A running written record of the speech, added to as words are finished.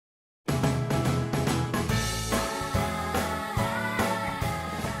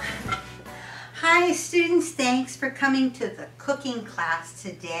Hi students, thanks for coming to the cooking class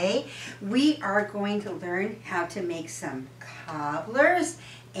today. We are going to learn how to make some cobblers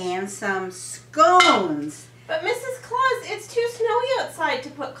and some scones. But Mrs. Claus, it's too snowy outside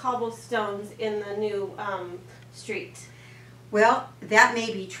to put cobblestones in the new street. Well, that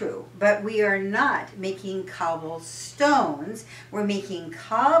may be true, but we are not making cobblestones. We're making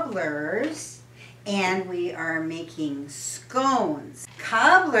cobblers and we are making scones.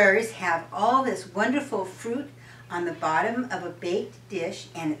 Cobblers have all this wonderful fruit on the bottom of a baked dish,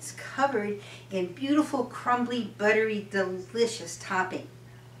 and it's covered in beautiful, crumbly, buttery, delicious topping.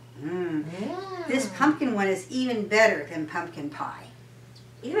 This pumpkin one is even better than pumpkin pie.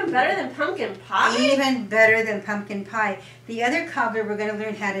 Even better than pumpkin pie? Even better than pumpkin pie. The other cobbler we're going to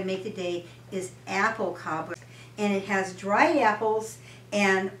learn how to make today is apple cobbler. And it has dried apples,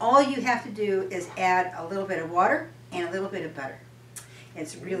 and all you have to do is add a little bit of water and a little bit of butter.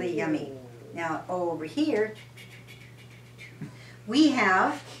 It's really yummy. Now over here, we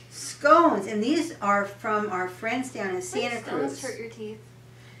have scones, and these are from our friends down in Santa Cruz. Stones hurt your teeth?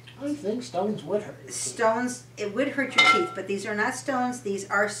 I think stones would hurt. Stones, it would hurt your teeth, but these are not stones, these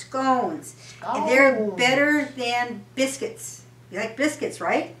are scones. And they're better than biscuits. You like biscuits,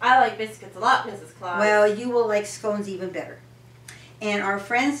 right? I like biscuits a lot, Mrs. Claus. Well, you will like scones even better. And our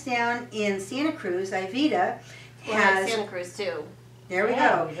friends down in Santa Cruz, Ivita, has... Santa Cruz too. There we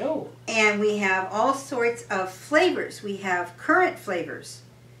go. We do. And we have all sorts of flavors. We have currant flavors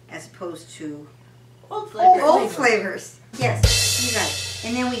as opposed to Old flavors. old flavors. Yes, you got it.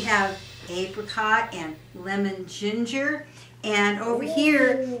 And then we have apricot and lemon ginger. And over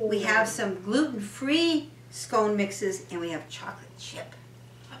here we have some gluten-free scone mixes, and we have chocolate chip.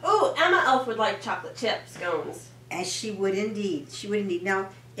 Ooh, Emma Elf would like chocolate chip scones. As she would indeed. She would indeed. Now,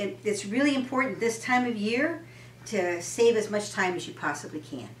 it's really important this time of year to save as much time as you possibly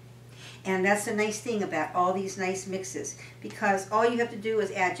can. And that's the nice thing about all these nice mixes, because all you have to do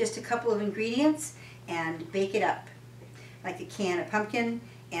is add just a couple of ingredients and bake it up. Like a can of pumpkin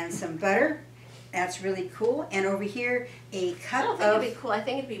and some butter. That's really cool. And over here, a cup of... I don't think it'd be cool. I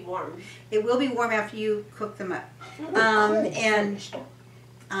think it'd be warm. It will be warm after you cook them up. And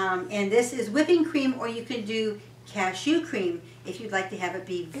this is whipping cream, or you can do cashew cream if you'd like to have it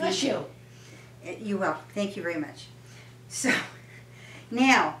be vegan. Cashew. You're welcome. Thank you very much. So,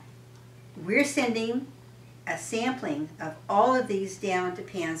 now, we're sending a sampling of all of these down to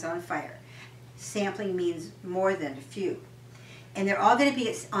Pans on Fire. Sampling means more than a few. And they're all going to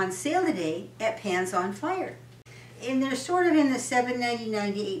be on sale today at Pans on Fire. And they're sort of in the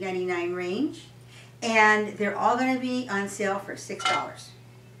 $7.99 to $8.99 range. And they're all going to be on sale for $6.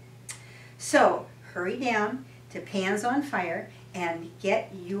 So, hurry down to Pans on Fire and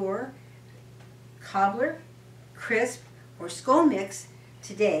get your cobbler, crisp, or scone mix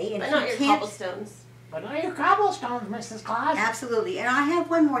today. And But not your cobblestones. But not your cobblestones, Mrs. Claus. Absolutely. And I have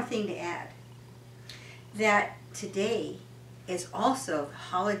one more thing to add. That today is also the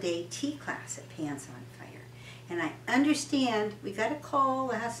holiday tea class at Pans on Fire. And I understand, we got a call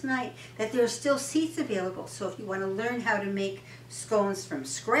last night that there are still seats available. So if you want to learn how to make scones from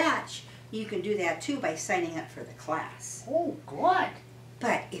scratch, you can do that too by signing up for the class. Oh, good.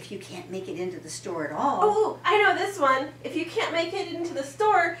 But if you can't make it into the store at all... Oh, I know this one. If you can't make it into the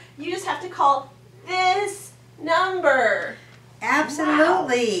store, you just have to call this number. Absolutely.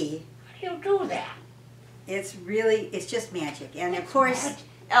 Wow. How do you do that? It's just magic. And of course,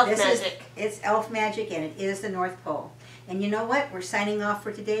 Elf magic. It's elf magic, and it is the North Pole. And you know what? We're signing off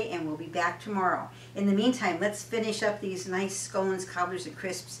for today, and we'll be back tomorrow. In the meantime, let's finish up these nice scones, cobblers, and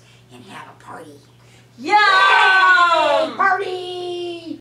crisps, and have a party. Yum! Party!